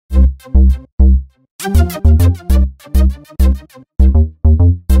Hey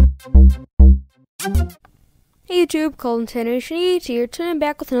YouTube, Colton1088 here. Today I'm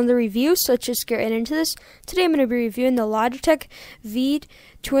back with another review, so let's just get right into this. Today I'm going to be reviewing the Logitech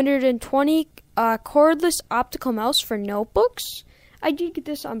V220 cordless optical mouse for notebooks. I did get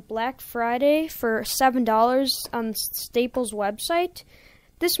this on Black Friday for $7 on Staples website.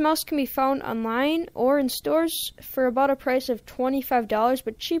 This mouse can be found online or in stores for about a price of $25,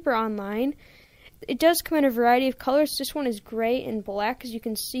 but cheaper online. It does come in a variety of colors. This one is gray and black, as you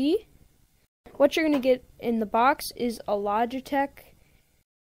can see. What you're going to get in the box is a Logitech,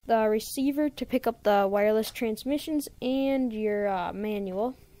 the receiver to pick up the wireless transmissions, and your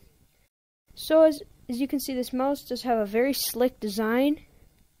manual. So as you can see, this mouse does have a very slick design.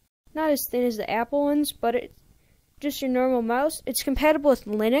 Not as thin as the Apple ones, but it's just your normal mouse. It's compatible with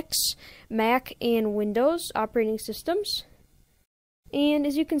Linux, Mac, and Windows operating systems. And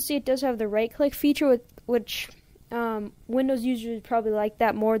as you can see, it does have the right-click feature, which Windows users probably like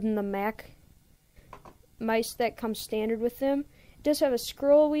that more than the Mac mice that come standard with them. It does have a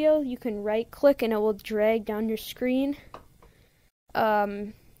scroll wheel. You can right-click and it will drag down your screen.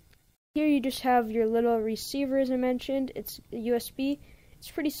 Here you just have your little receiver, as I mentioned. It's USB. It's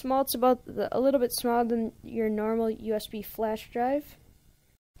pretty small. It's about a little bit smaller than your normal USB flash drive.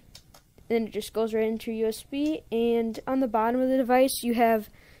 Then it just goes right into USB. And on the bottom of the device, you have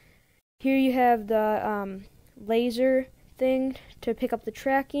the laser thing to pick up the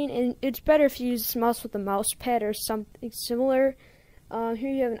tracking, and it's better if you use this mouse with a mouse pad or something similar. Here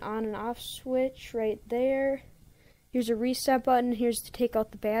you have an on and off switch right there. Here's a reset button. Here's to take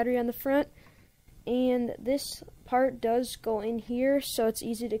out the battery on the front, and this part does go in here, so it's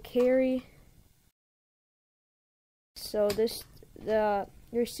easy to carry. So the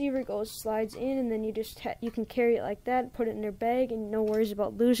receiver slides in, and then you can carry it like that, put it in your bag, and no worries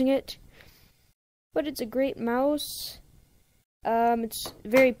about losing it. But it's a great mouse. It's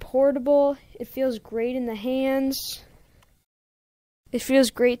very portable. It feels great in the hands. It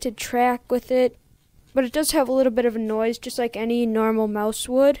feels great to track with it, but it does have a little bit of a noise, just like any normal mouse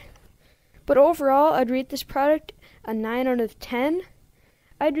would. But overall, I'd rate this product a 9 out of 10.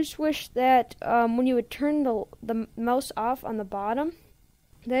 I just wish that when you would turn the mouse off on the bottom,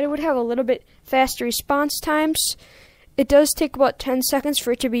 that it would have a little bit faster response times. It does take about 10 seconds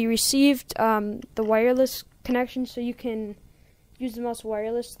for it to be received, the wireless connection, so you can use the mouse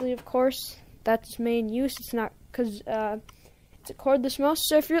wirelessly, of course. That's its main use. It's not because it's a cordless mouse.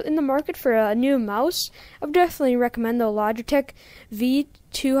 So if you're in the market for a new mouse, I would definitely recommend the Logitech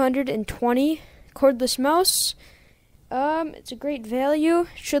V220 cordless mouse. It's a great value.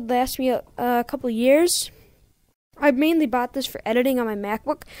 Should last me a couple years. I mainly bought this for editing on my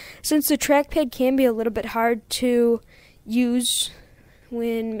MacBook, since the trackpad can be a little bit hard to use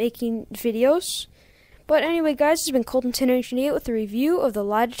when making videos. But anyway, guys, this has been Colton1088 with a review of the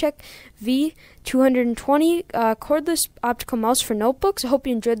Logitech V220 cordless optical mouse for notebooks. I hope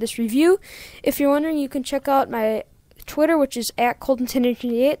you enjoyed this review. If you're wondering, you can check out my Twitter, which is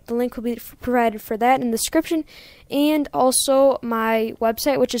 @Colton1088. The link will be provided for that in the description. And also my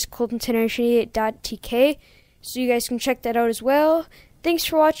website, which is Colton1088.tk. So you guys can check that out as well. Thanks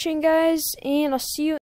for watching, guys, and I'll see you